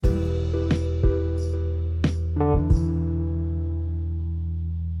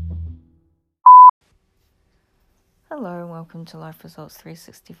Hello and welcome to Life Results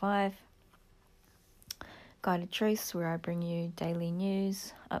 365, Guided Truths, where I bring you daily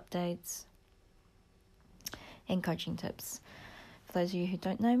news, updates, and coaching tips. For those of you who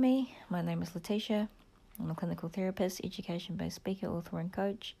don't know me, my name is Letitia. I'm a clinical therapist, education-based speaker, author, and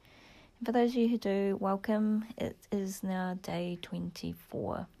coach. And for those of you who do, welcome. It is now day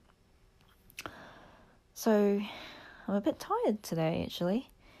 24. So I'm a bit tired today, actually.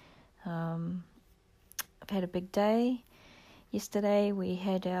 I've had a big day. Yesterday we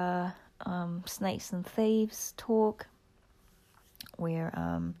had our Snakes and Thieves talk where,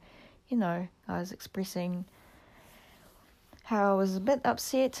 I was expressing how I was a bit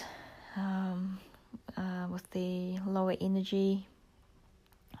upset with the lower energy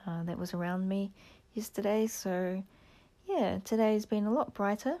that was around me yesterday. So, today's been a lot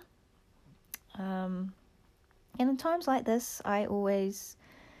brighter. And in times like this, I always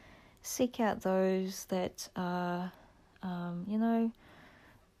seek out those that are, that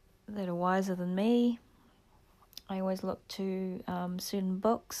are wiser than me. I always look to certain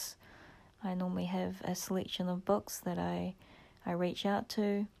books. I normally have a selection of books that I reach out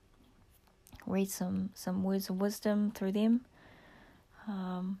to, read some words of wisdom through them.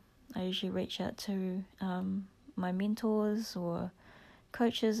 I usually reach out to my mentors or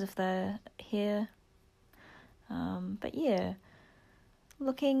coaches if they're here.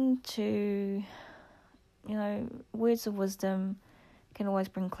 Looking to, words of wisdom can always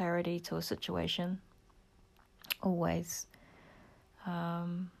bring clarity to a situation. Always.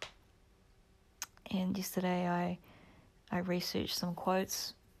 And yesterday I researched some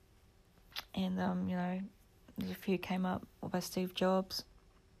quotes, and there's a few came up by Steve Jobs,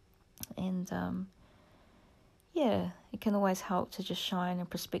 and it can always help to just shine a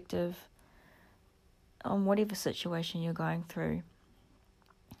perspective on whatever situation you're going through.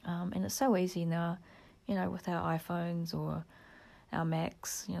 And it's so easy now, with our iPhones or our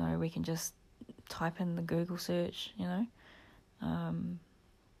Macs, we can just type in the Google search,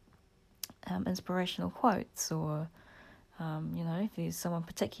 inspirational quotes, or, if there's someone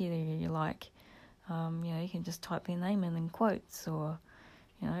particularly you like, you can just type their name in quotes, or,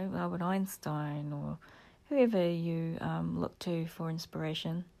 Albert Einstein, or whoever you look to for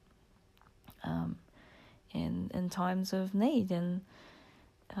inspiration in times of need. And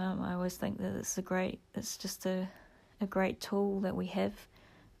I always think that it's just a great tool that we have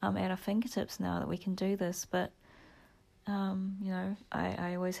at our fingertips now that we can do this. But I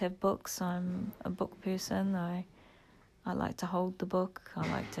always have books. I'm a book person. I like to hold the book. I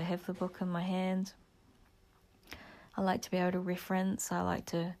like to have the book in my hand. I like to be able to reference. I like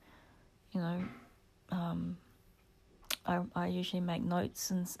to, I usually make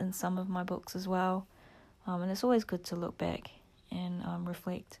notes in some of my books as well. And it's always good to look back and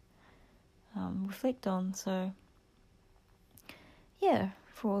reflect on. So,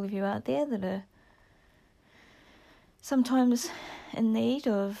 for all of you out there that are sometimes in need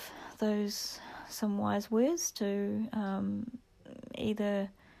of some wise words to either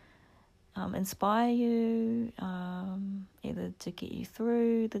inspire you, either to get you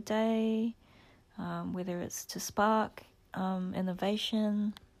through the day, whether it's to spark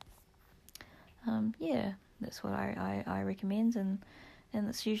innovation, that's what I recommend, and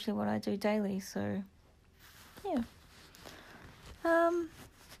that's usually what I do daily. So,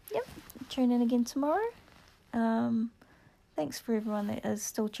 tune in again tomorrow. Thanks for everyone that is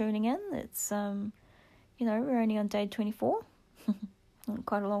still tuning in. It's, we're only on day 24.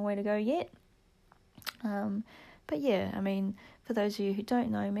 Quite a long way to go yet. For those of you who don't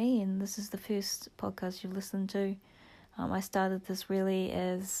know me, and this is the first podcast you've listened to, I started this really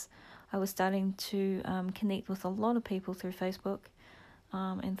as I was starting to connect with a lot of people through Facebook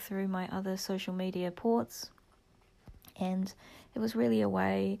and through my other social media ports. And it was really a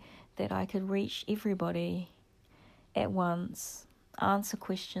way that I could reach everybody at once, answer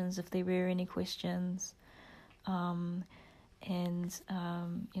questions if there were any questions, because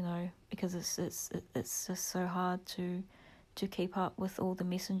it's just so hard to keep up with all the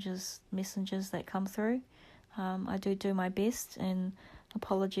messages that come through. I do my best, and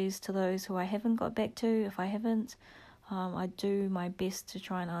apologies to those who I haven't got back to. If I haven't, I do my best to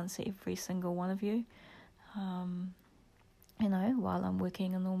try and answer every single one of you. While I'm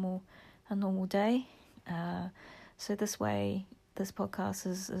working a normal day. So this way, this podcast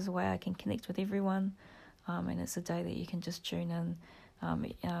is a way I can connect with everyone, and it's a day that you can just tune in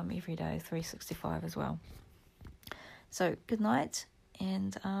every day, 365 as well. So good night,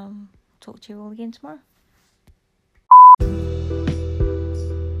 and talk to you all again tomorrow.